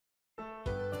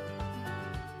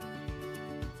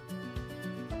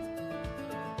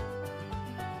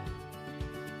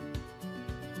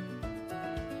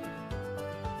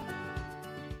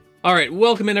All right,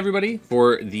 welcome in everybody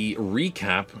for the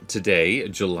recap today,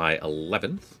 July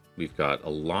 11th. We've got a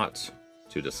lot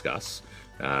to discuss.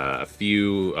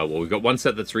 We've got one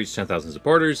set that's reached 10,000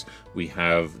 supporters. We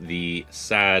have the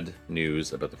sad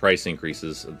news about the price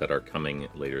increases that are coming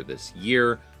later this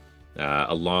year,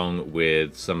 along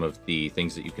with some of the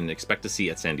things that you can expect to see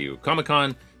at San Diego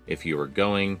Comic-Con if you are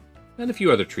going, and a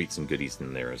few other treats and goodies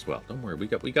in there as well. Don't worry,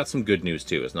 we got some good news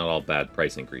too. It's not all bad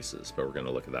price increases, but we're going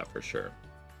to look at that for sure.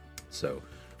 So,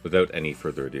 without any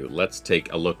further ado, let's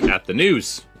take a look at the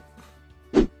news.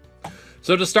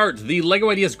 So to start, the LEGO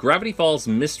Ideas Gravity Falls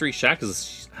Mystery Shack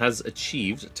has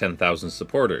achieved 10,000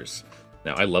 supporters.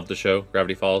 Now, I love the show,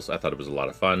 Gravity Falls. I thought it was a lot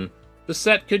of fun. The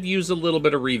set could use a little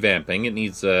bit of revamping. It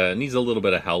needs a little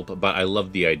bit of help, but I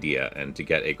love the idea. And to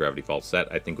get a Gravity Falls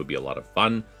set, I think would be a lot of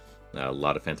fun. A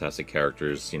lot of fantastic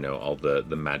characters, you know, all the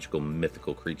magical,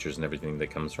 mythical creatures and everything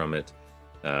that comes from it.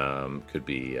 It could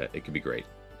be great.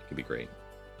 Be great.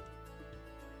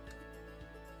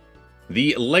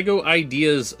 The LEGO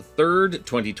Ideas third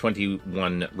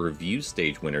 2021 review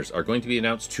stage winners are going to be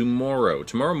announced tomorrow.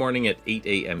 Tomorrow morning at 8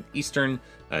 a.m. Eastern,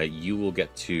 you will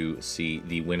get to see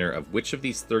the winner of which of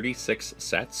these 36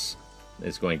 sets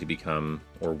is going to become,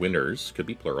 or winners, could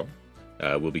be plural,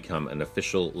 will become an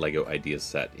official LEGO Ideas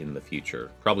set in the future.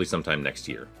 Probably sometime next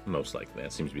year, most likely.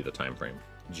 That seems to be the time frame,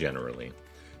 generally.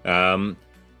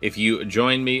 If you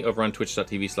join me over on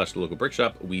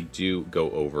twitch.tv/thelocalbrickshop, we did go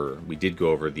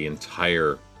over the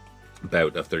entire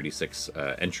bout of 36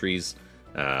 entries,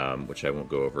 which I won't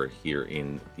go over here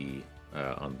in the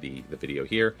on the video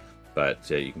here, but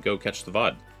you can go catch the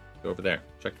VOD. Go over there,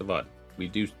 check the VOD. We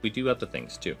do other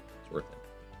things too. It's worth it.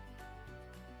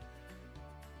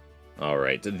 All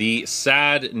right, the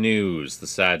sad news.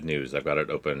 I've got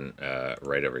it open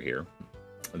right over here.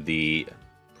 The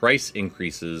price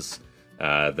increases.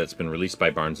 That's been released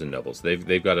by Barnes & Noble.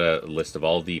 They've got a list of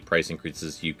all the price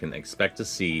increases you can expect to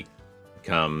see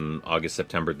come August,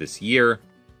 September this year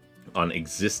on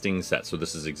existing sets. So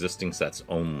this is existing sets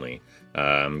only.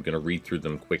 I'm going to read through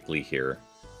them quickly here.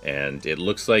 And it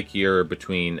looks like you're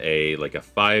between a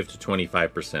 5 to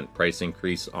 25% price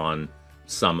increase on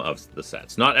some of the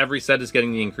sets. Not every set is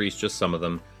getting the increase, just some of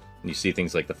them. You see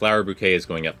things like the Flower Bouquet is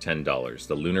going up $10.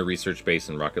 The Lunar Research Base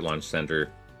and Rocket Launch Center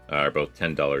are both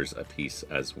 $10 a piece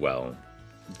as well.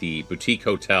 The Boutique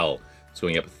Hotel is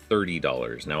going up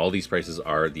 $30. Now, all these prices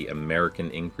are the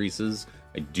American increases.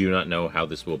 I do not know how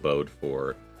this will bode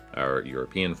for our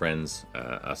European friends,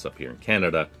 us up here in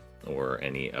Canada, or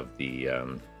any of the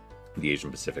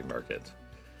Asian Pacific market.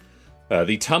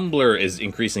 The Tumbler is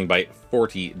increasing by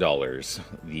 $40.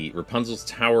 The Rapunzel's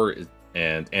Tower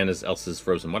and Elsa's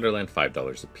Frozen Wonderland,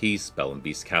 $5 a piece. Belle and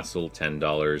Beast Castle,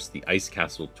 $10. The Ice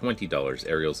Castle, $20.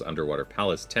 Ariel's Underwater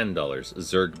Palace, $10.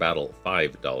 Zurg Battle,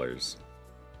 $5.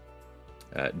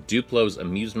 Duplo's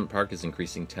Amusement Park is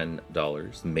increasing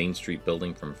 $10. Main Street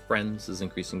Building from Friends is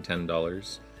increasing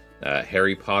 $10.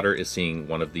 Harry Potter is seeing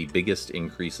one of the biggest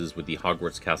increases, with the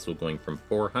Hogwarts Castle going from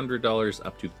 $400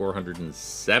 up to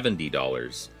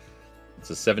 $470. It's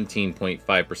a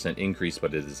 17.5% increase,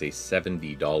 but it is a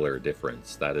 $70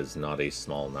 difference. That is not a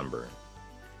small number.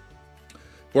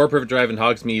 Fort Privet Drive and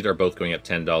Hogsmeade are both going up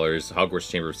 $10. Hogwarts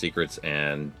Chamber of Secrets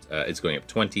and is going up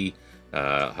 $20.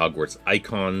 Hogwarts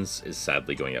Icons is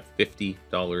sadly going up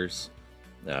 $50.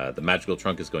 The Magical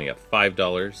Trunk is going up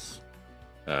 $5.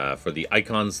 For the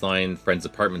Icons line, Friends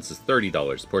Apartments is $30.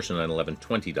 Porsche 911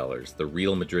 $20. The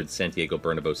Real Madrid Santiago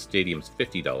Bernabeu Stadium is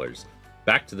 $50.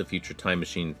 Back to the Future Time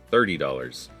Machine,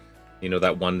 $30. You know,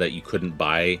 that one that you couldn't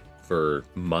buy for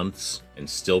months and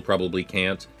still probably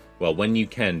can't? Well, when you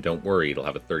can, don't worry, it'll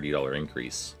have a $30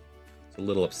 increase. It's a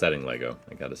little upsetting, LEGO,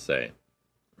 I gotta say.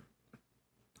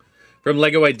 From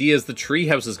LEGO Ideas, the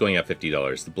Treehouse is going up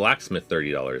 $50. The Blacksmith,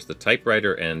 $30. The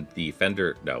Typewriter and the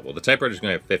Fender... No, well, the Typewriter's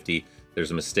going up $50. There's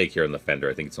a mistake here on the Fender.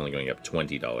 I think it's only going up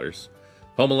 $20.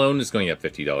 Home Alone is going up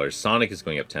 $50. Sonic is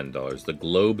going up $10. The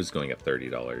Globe is going up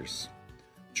 $30.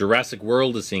 Jurassic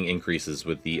World is seeing increases,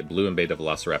 with the Blue and Beta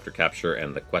Velociraptor Capture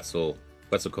and the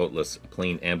Quetzalcoatlus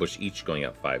Plane Ambush each going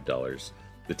up $5.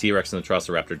 The T-Rex and the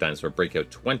Trociraptor Dinosaur Breakout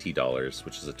 $20,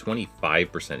 which is a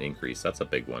 25% increase. That's a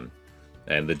big one.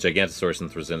 And the Gigantosaurus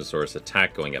and Thrasinosaurus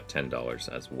Attack going up $10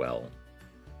 as well.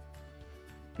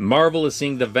 Marvel is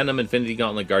seeing the Venom Infinity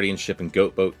Gauntlet, Guardian Ship, and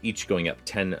Goat Boat each going up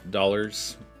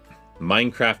 $10.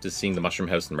 Minecraft is seeing the Mushroom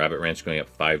House and Rabbit Ranch going up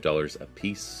 $5 a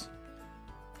piece.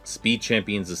 Speed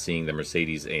Champions is seeing the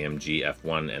Mercedes AMG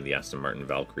F1 and the Aston Martin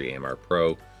Valkyrie AMR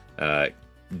Pro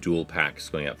dual packs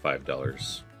going up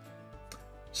 $5.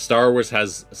 Star Wars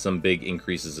has some big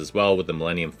increases as well, with the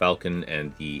Millennium Falcon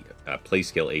and the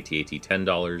Playscale AT-AT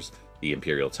 $10. The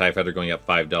Imperial TIE Fighter going up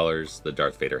 $5. The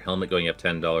Darth Vader helmet going up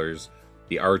 $10.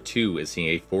 The R2 is seeing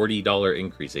a $40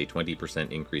 increase, a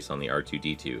 20% increase on the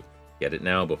R2-D2. Get it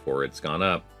now before it's gone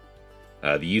up.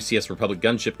 The UCS Republic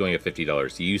gunship going up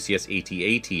 $50. The UCS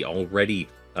AT-AT, already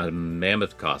a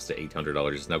mammoth cost at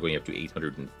 $800, is now going up to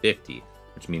 $850,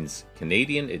 which means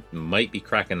Canadian, it might be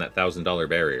cracking that $1,000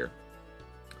 barrier.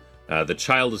 The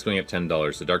Child is going up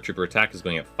 $10. The Dark Trooper Attack is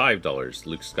going up $5.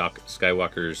 Luke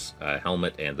Skywalker's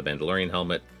helmet and the Mandalorian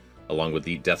helmet, along with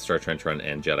the Death Star Trench Run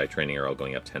and Jedi Training, are all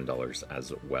going up $10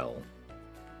 as well.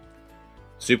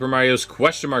 Super Mario's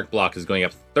question mark block is going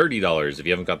up $30. If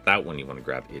you haven't got that one, you want to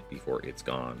grab it before it's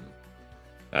gone.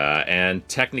 And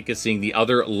Technic is seeing the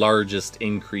other largest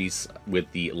increase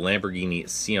with the Lamborghini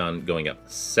Sion going up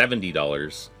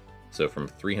 $70. So from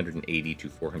 $380 to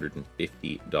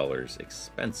 $450,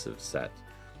 expensive set.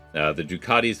 The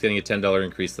Ducati is getting a $10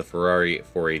 increase. The Ferrari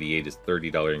 488 is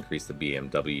 $30 increase. The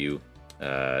BMW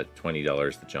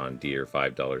 $20. The John Deere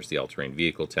 $5. The all-terrain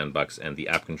vehicle $10, and the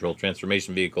app control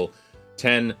transformation vehicle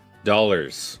 $10.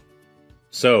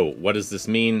 So what does this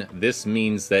mean? This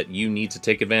means that you need to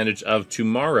take advantage of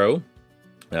tomorrow's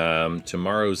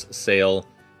sale,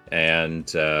 and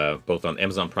both on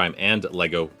Amazon Prime and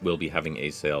Lego will be having a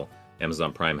sale.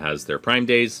 Amazon Prime has their Prime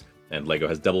Days, and Lego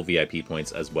has double VIP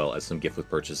points, as well as some gift with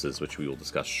purchases, which we will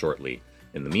discuss shortly.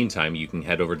 In the meantime, you can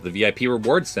head over to the VIP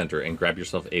Rewards Center and grab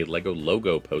yourself a Lego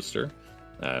logo poster,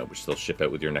 which they'll ship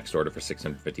out with your next order for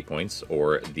 650 points,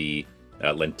 or the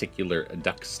lenticular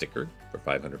duck sticker for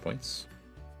 500 points.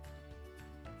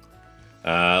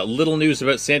 Little news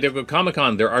about San Diego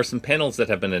Comic-Con. There are some panels that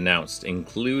have been announced,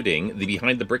 including the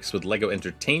Behind the Bricks with Lego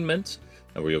Entertainment,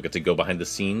 where you'll get to go behind the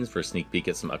scenes for a sneak peek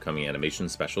at some upcoming animation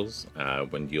specials,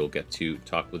 when you'll get to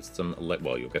talk with some,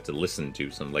 you'll get to listen to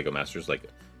some Lego masters like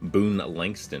Boone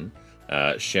Langston,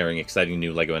 sharing exciting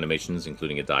new Lego animations,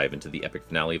 including a dive into the epic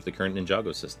finale of the current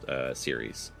Ninjago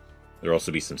series. There'll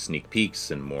also be some sneak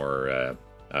peeks and more,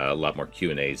 a lot more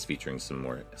Q&As featuring some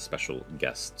more special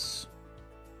guests.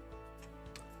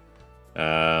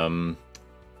 If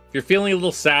you're feeling a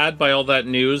little sad by all that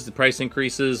news, the price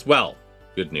increases, well,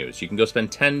 good news. You can go spend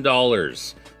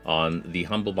 $10 on the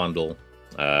Humble Bundle,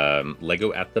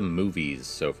 Lego at the Movies.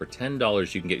 So for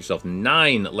 $10, you can get yourself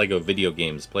 9 Lego video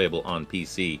games playable on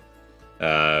PC.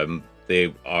 The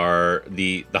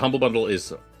Humble Bundle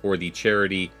is for the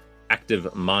charity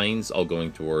Active Minds, all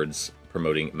going towards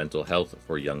promoting mental health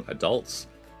for young adults.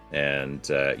 And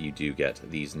you do get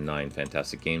these 9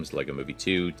 fantastic games: Lego Movie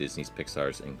 2, Disney's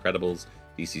Pixar's Incredibles,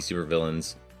 DC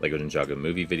Supervillains, Lego Ninjago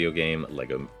movie video game,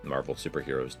 Lego Marvel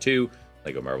Superheroes 2,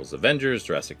 Lego Marvel's Avengers,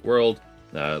 Jurassic World,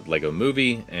 Lego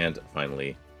Movie, and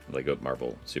finally Lego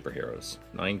Marvel Superheroes.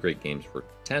 9 great games for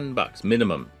 $10,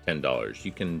 minimum $10.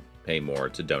 You can pay more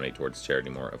to donate towards charity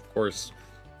more, of course,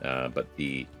 but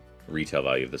the retail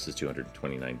value of this is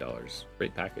 $229.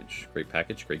 Great package,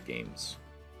 great games.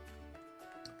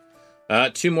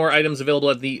 2 more items available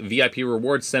at the VIP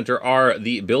Rewards Center are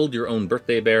the Build Your Own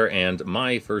Birthday Bear and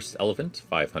My First Elephant.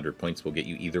 500 points will get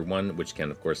you either one, which can,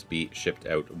 of course, be shipped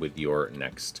out with your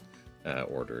next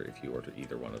order if you order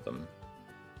either one of them.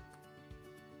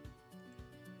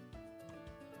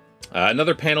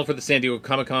 Another panel for the San Diego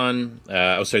Comic-Con.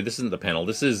 Oh, sorry, this isn't the panel.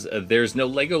 This is, there's no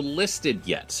Lego listed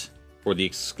yet for the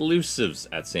exclusives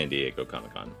at San Diego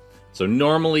Comic-Con. So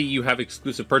normally you have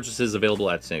exclusive purchases available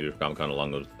at San Diego Comic-Con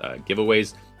along with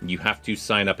giveaways. You have to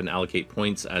sign up and allocate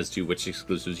points as to which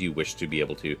exclusives you wish to be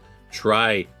able to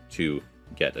try to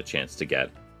get a chance to get.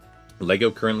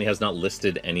 Lego currently has not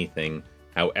listed anything.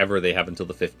 However, they have until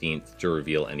the 15th to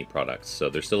reveal any products. So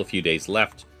there's still a few days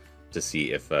left to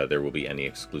see if there will be any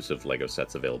exclusive Lego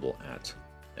sets available at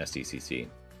SDCC.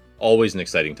 Always an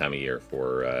exciting time of year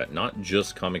for not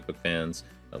just comic book fans,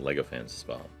 but Lego fans as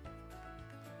well.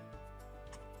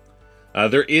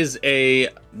 There is a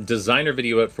designer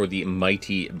video out for the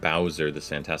Mighty Bowser, this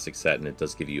fantastic set, and it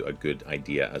does give you a good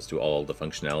idea as to all the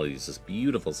functionalities this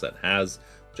beautiful set has,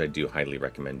 which I do highly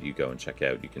recommend you go and check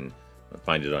out. You can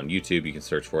find it on YouTube. You can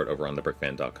search for it over on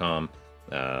thebrickfan.com.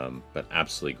 But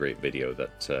absolutely great video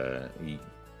that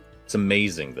it's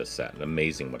amazing, this set, and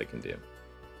amazing what it can do.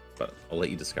 But I'll let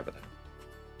you discover that.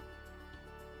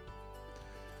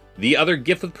 The other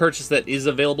gift with purchase that is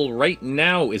available right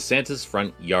now is Santa's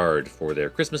Front Yard for their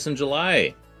Christmas in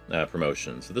July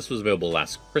promotion. So this was available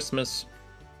last Christmas.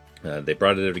 They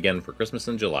brought it out again for Christmas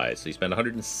in July. So you spend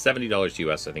 $170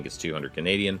 US, I think it's 200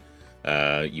 Canadian.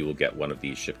 You will get one of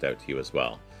these shipped out to you as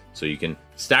well. So you can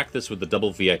stack this with the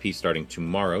double VIP starting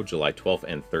tomorrow, July 12th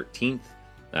and 13th,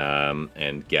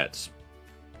 and get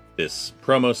this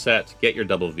promo set, get your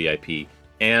double VIP,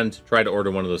 and try to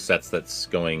order one of those sets that's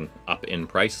going up in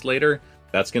price later,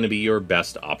 that's going to be your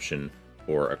best option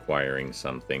for acquiring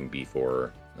something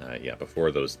before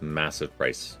those massive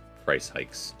price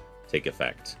hikes take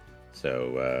effect.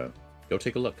 So go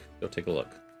take a look. Go take a look.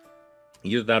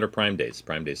 Either that or Prime Days.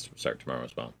 Prime Days start tomorrow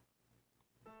as well.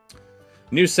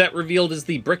 New set revealed is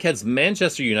the Brickhead's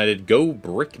Manchester United Go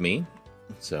Brick Me.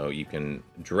 So you can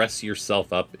dress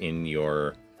yourself up in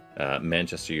your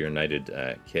Manchester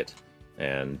United kit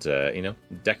and,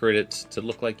 decorate it to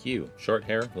look like you. Short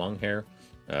hair, long hair,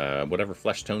 whatever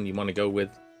flesh tone you want to go with.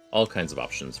 All kinds of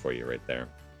options for you right there.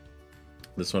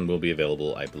 This one will be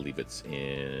available, I believe it's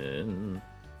in...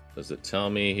 Does it tell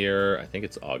me here? I think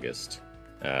it's August.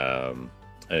 And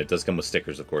it does come with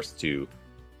stickers, of course, to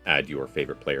add your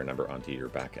favorite player number onto your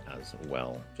back as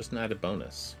well. Just an added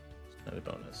bonus.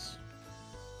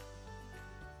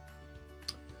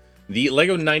 The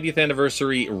LEGO 90th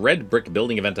Anniversary Red Brick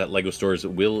Building event at LEGO stores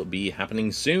will be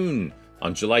happening soon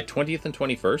on July 20th and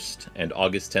 21st and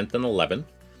August 10th and 11th.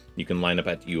 You can line up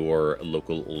at your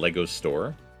local LEGO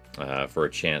store for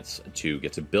a chance to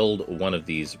get to build one of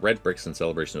these red bricks in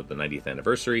celebration of the 90th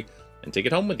anniversary and take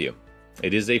it home with you.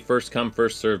 It is a first-come,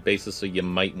 first-served basis, so you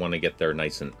might want to get there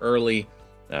nice and early,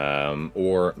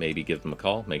 or maybe give them a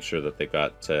call. Make sure that they've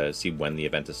got see when the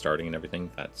event is starting and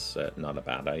everything. That's not a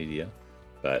bad idea.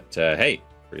 But hey,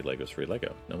 free Lego's free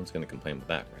Lego. No one's going to complain with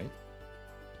that, right?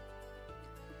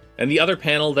 And the other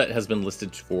panel that has been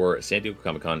listed for San Diego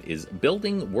Comic-Con is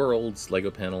Building Worlds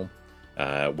Lego panel,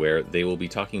 where they will be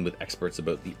talking with experts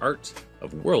about the art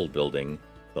of world building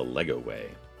the Lego way.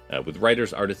 With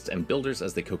writers, artists, and builders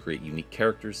as they co-create unique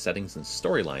characters, settings, and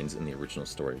storylines in the original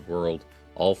story world,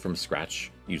 all from scratch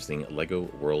using LEGO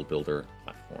World Builder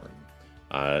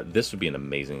platform. This would be an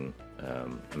amazing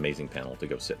panel to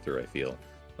go sit through, I feel.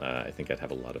 I think I'd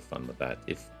have a lot of fun with that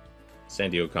if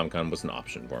San Diego Comic-Con was an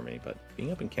option for me, but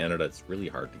being up in Canada, it's really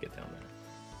hard to get down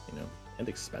there, and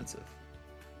expensive.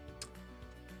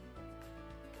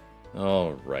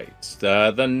 All right,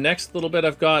 the next little bit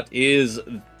I've got is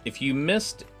if you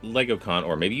missed LegoCon,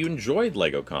 or maybe you enjoyed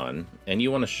LegoCon, and you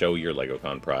want to show your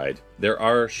LegoCon pride, there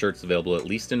are shirts available, at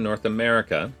least in North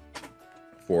America,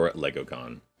 for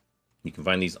LegoCon. You can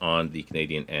find these on the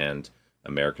Canadian and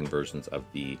American versions of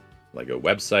the LEGO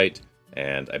website,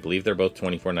 and I believe they're both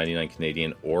 $24.99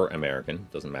 Canadian or American,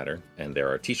 doesn't matter. And there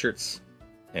are t-shirts,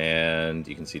 and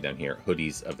you can see down here,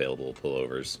 hoodies available,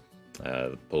 pullovers.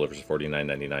 Pullovers are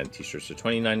 $49.99, t-shirts are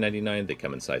 $29.99. They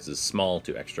come in sizes small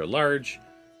to extra large,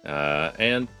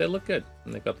 and they look good.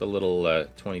 And they've got the little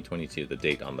 2022, the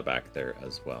date on the back there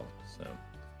as well. So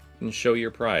you can show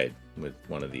your pride with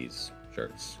one of these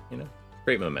shirts,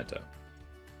 great memento.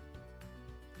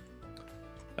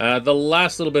 The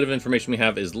last little bit of information we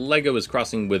have is LEGO is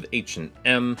crossing with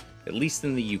H&M, at least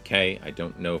in the UK. I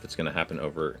don't know if it's going to happen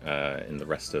over in the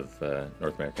rest of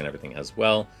North America and everything as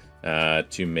well,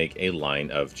 to make a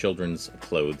line of children's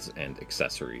clothes and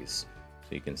accessories.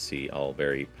 So you can see all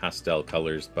very pastel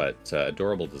colors, but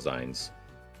adorable designs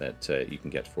that you can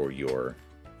get for your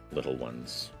little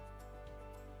ones.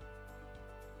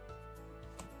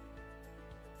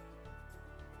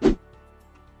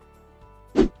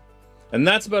 And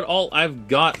that's about all I've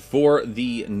got for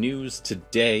the news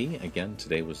today. Again,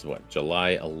 today was what,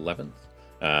 July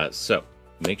 11th? So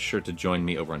make sure to join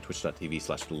me over on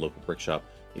twitch.tv/thelocalbrickshop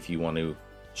if you want to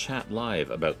chat live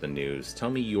about the news. Tell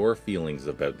me your feelings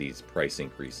about these price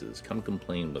increases. Come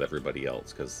complain with everybody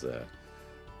else, because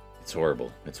it's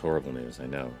horrible. It's horrible news. I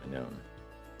know.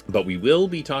 But we will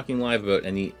be talking live about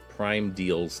any Prime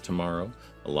deals tomorrow,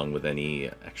 along with any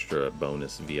extra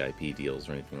bonus VIP deals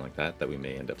or anything like that we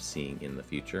may end up seeing in the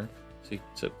future.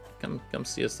 So come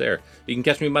see us there. You can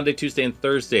catch me Monday, Tuesday, and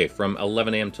Thursday from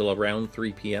 11 a.m. till around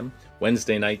 3 p.m.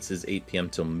 Wednesday nights is 8 p.m.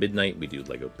 till midnight. We do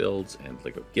Lego builds and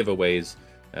Lego giveaways.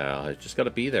 Just got to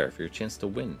be there for your chance to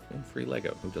win free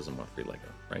Lego. Who doesn't want free Lego,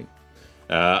 right?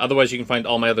 Otherwise, you can find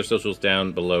all my other socials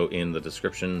down below in the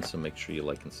description, so make sure you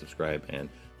like and subscribe. And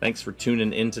thanks for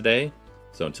tuning in today.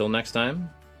 So until next time,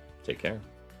 take care.